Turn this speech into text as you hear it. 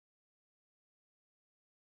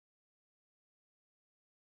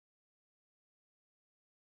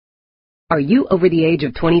Are you over the age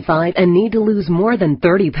of 25 and need to lose more than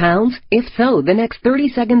 30 pounds? If so, the next 30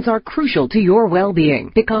 seconds are crucial to your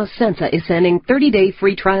well-being because Sensa is sending 30-day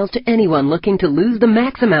free trials to anyone looking to lose the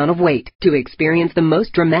max amount of weight. To experience the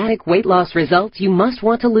most dramatic weight loss results, you must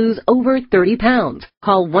want to lose over 30 pounds.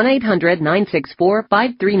 Call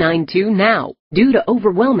 1-800-964-5392 now. Due to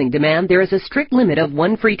overwhelming demand, there is a strict limit of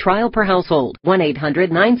one free trial per household.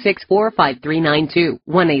 1-800-964-5392.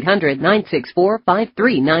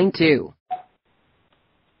 1-800-964-5392.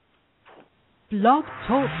 Blog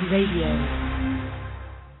Talk Radio.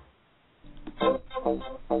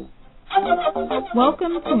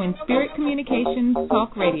 Welcome to Inspirit Communications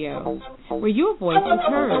Talk Radio, where your voice is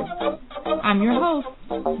heard. I'm your host,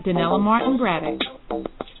 Danella Martin Braddock.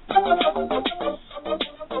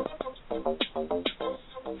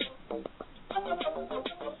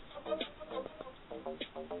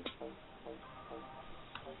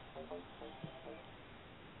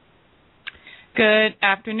 Good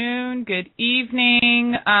afternoon, good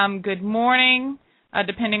evening, good morning,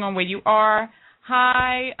 depending on where you are.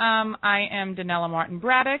 Hi, I am Danella Martin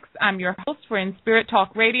Braddock. I'm your host for Inspirit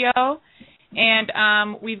Talk Radio,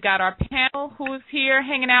 and we've got our panel who is here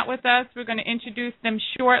hanging out with us. We're going to introduce them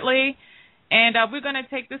shortly, and we're going to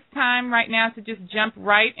take this time right now to just jump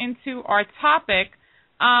right into our topic,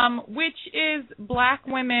 which is Black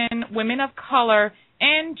women, women of color,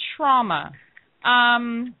 and trauma.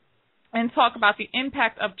 And talk about the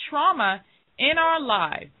impact of trauma in our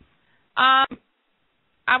lives. I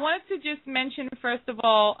wanted to just mention, first of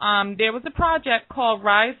all, there was a project called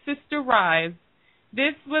Rise, Sister, Rise.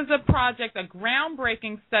 This was a project, a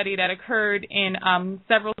groundbreaking study that occurred in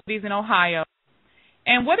several cities in Ohio.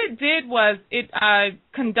 And what it did was it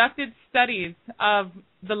conducted studies of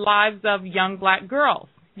the lives of young Black girls,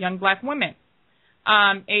 young Black women,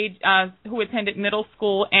 who attended middle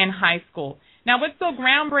school and high school. Now, what's so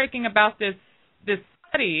groundbreaking about this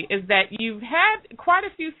study is that you've had quite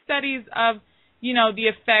a few studies of, the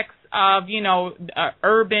effects of,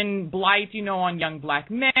 urban blight, on young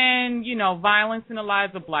Black men, violence in the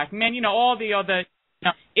lives of Black men, all the other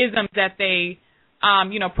isms that they,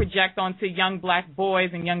 project onto young Black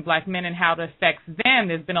boys and young Black men and how it affects them.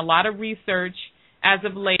 There's been a lot of research as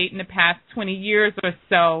of late in the past 20 years or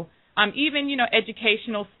so. Even,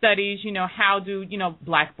 educational studies, how do,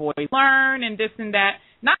 Black boys learn and this and that.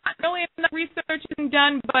 Not really enough research has been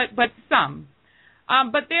done, but some.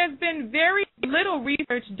 But there's been very little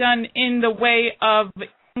research done in the way of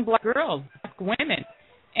Black girls, Black women,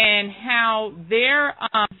 and how their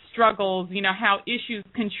struggles, how issues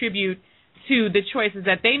contribute to the choices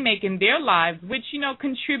that they make in their lives, which,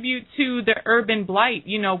 contribute to the urban blight,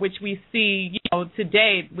 which we see,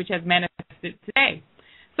 today, which has manifested today.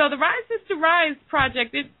 So the Rise Sister Rise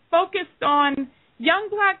project, it focused on young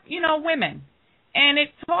Black, women, and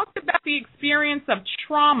it talked about the experience of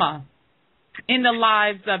trauma in the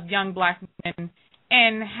lives of young Black women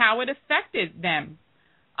and how it affected them.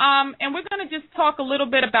 And we're going to just talk a little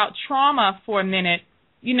bit about trauma for a minute,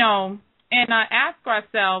 and ask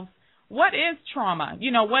ourselves, what is trauma?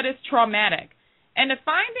 What is traumatic? And the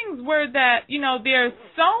findings were that, there's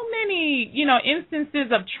so many,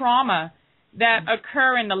 instances of trauma that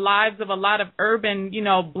occur in the lives of a lot of urban,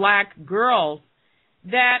 Black girls,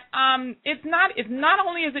 that it's not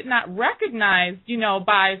only is it not recognized,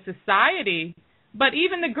 by society, but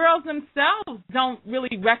even the girls themselves don't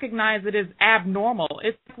really recognize it as abnormal.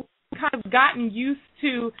 It's kind of gotten used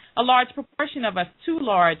to, a large proportion of us, too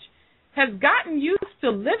large, has gotten used to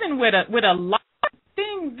living with a lot of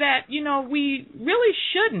things that, we really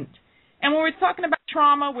shouldn't. And when we're talking about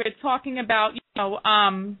trauma, we're talking about,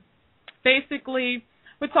 basically,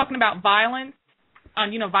 we're talking about violence,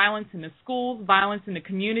 violence in the schools, violence in the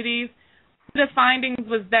communities. The findings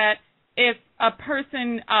was that if a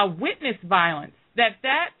person witnessed violence, that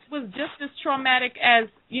was just as traumatic as,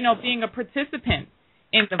 being a participant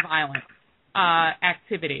in the violence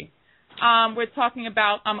activity. We're talking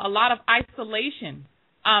about a lot of isolation.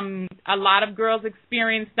 A lot of girls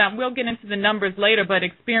experience, we'll get into the numbers later, but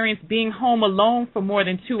experience being home alone for more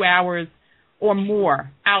than 2 hours or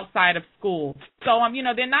more outside of school. So,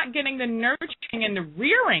 they're not getting the nurturing and the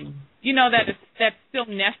rearing, that's still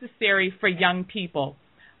necessary for young people.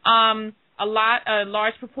 A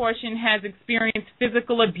large proportion has experienced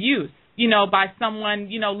physical abuse, by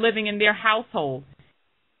someone, living in their household.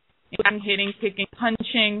 Hitting, kicking,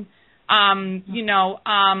 punching, a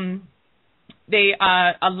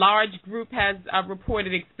large group has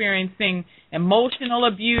reported experiencing emotional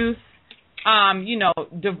abuse,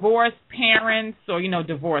 divorced parents or,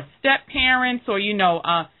 divorced step-parents or,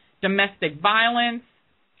 domestic violence.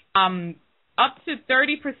 Up to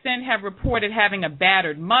 30% have reported having a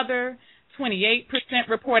battered mother. 28%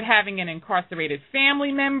 report having an incarcerated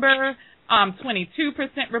family member. 22%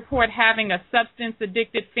 report having a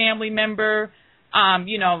substance-addicted family member. A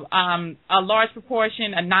large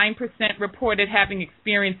proportion, a 9% reported having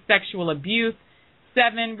experienced sexual abuse.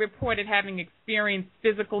 7 reported having experienced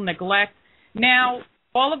physical neglect. Now,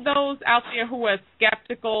 all of those out there who are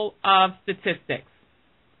skeptical of statistics,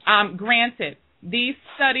 granted, these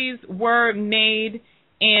studies were made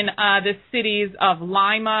in the cities of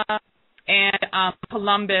Lima and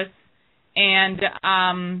Columbus and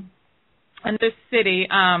this city,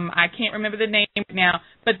 I can't remember the name now,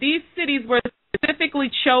 but these cities were specifically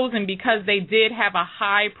chosen because they did have a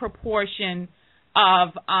high proportion of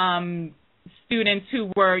students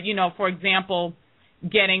who were, for example,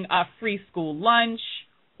 getting a free school lunch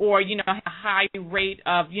or, a high rate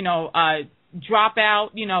of, dropout,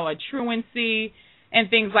 a truancy and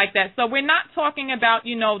things like that. So we're not talking about,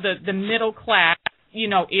 the middle class,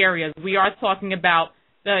 areas. We are talking about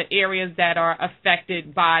the areas that are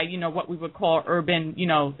affected by, what we would call urban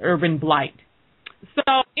blight.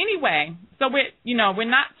 So anyway, we're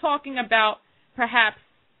not talking about perhaps,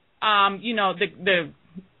 the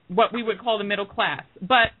what we would call the middle class,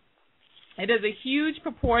 but it is a huge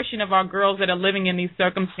proportion of our girls that are living in these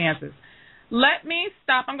circumstances. Let me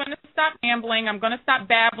stop. I'm going to stop rambling. I'm going to stop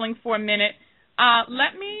babbling for a minute.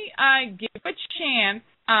 Let me give a chance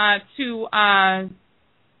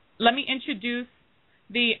let me introduce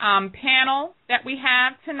the panel that we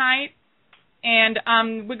have tonight, and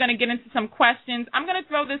we're going to get into some questions. I'm going to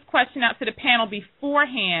throw this question out to the panel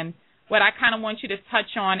beforehand, what I kind of want you to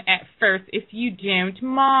touch on at first, if you don't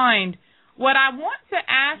mind. What I want to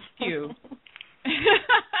ask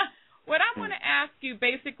you,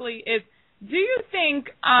 basically is, do you think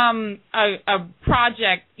a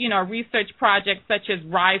project, a research project such as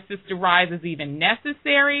Rise Sister Rise is even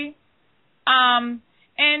necessary? And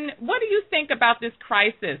what do you think about this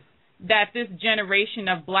crisis that this generation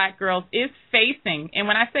of black girls is facing? And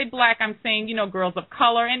when I say black, I'm saying, girls of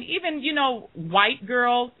color and even, white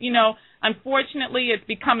girls. Unfortunately, it's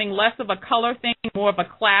becoming less of a color thing, more of a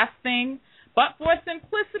class thing. But for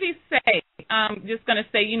simplicity's sake, I'm just going to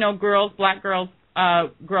say, girls, black girls,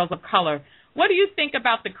 girls of color. What do you think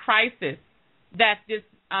about the crisis that this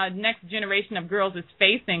next generation of girls is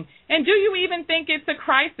facing? And do you even think it's a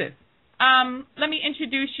crisis? Let me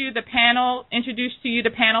introduce to you the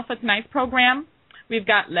panel for tonight's program. We've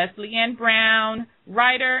got Leslie Ann Brown,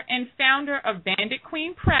 writer and founder of Bandit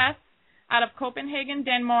Queen Press out of Copenhagen,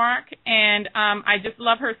 Denmark. And I just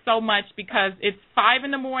love her so much because it's 5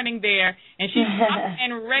 a.m. there, and she's up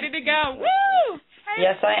and ready to go. Woo! Hey.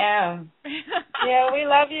 Yes, I am. Yeah, we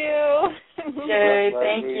love you. Yay,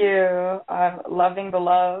 thank you. I'm loving the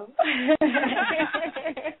love.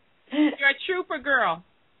 You're a trooper, girl.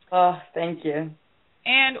 Oh, thank you.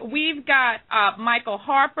 And we've got Michael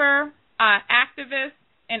Harper, activist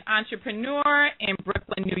and entrepreneur in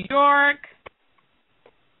Brooklyn, New York.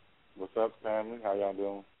 What's up, family? How y'all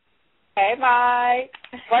doing? Hey, Mike.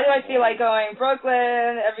 Why do I feel like going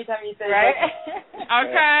Brooklyn every time you say right?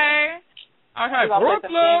 Okay. Okay, Brooklyn.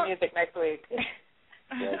 Brooklyn. Music next week.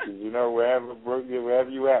 Yeah, 'cause wherever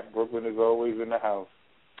you at, Brooklyn is always in the house.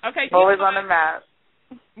 Okay. Always on the map.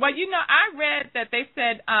 Well, I read that they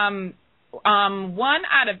said 1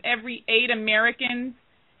 out of every 8 Americans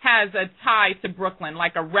has a tie to Brooklyn,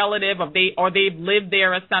 like a relative, or they've lived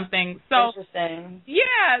there or something. So interesting.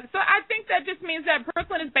 Yeah, so I think that just means that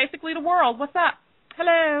Brooklyn is basically the world. What's up?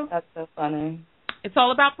 Hello. That's so funny. It's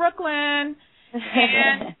all about Brooklyn.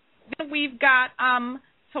 And then we've got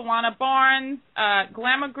Tawana Barnes,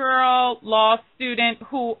 glamour girl, law student,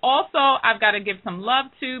 who also I've got to give some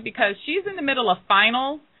love to because she's in the middle of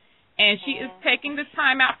finals, and she is taking the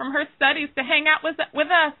time out from her studies to hang out with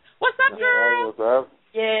us. What's up, girl? What's up?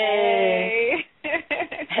 Yay.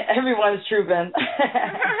 Everyone's trooping.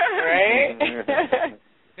 Right?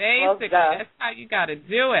 Basically, that's how you got to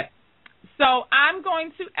do it. So I'm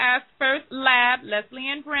going to ask first Leslie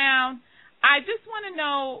Ann Brown. I just want to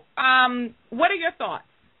know, what are your thoughts?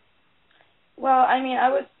 Well, I mean, I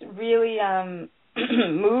was really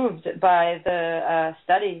moved by the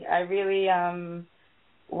study. I really, I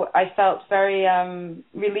felt very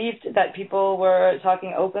relieved that people were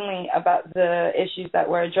talking openly about the issues that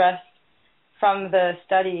were addressed from the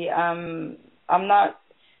study. I am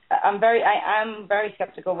very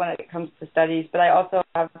skeptical when it comes to studies, but I also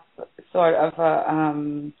have sort of a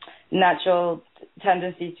natural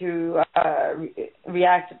tendency to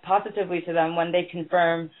react positively to them when they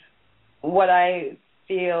confirm what I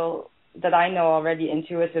feel that I know already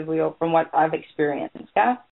intuitively from what I've experienced. Yeah?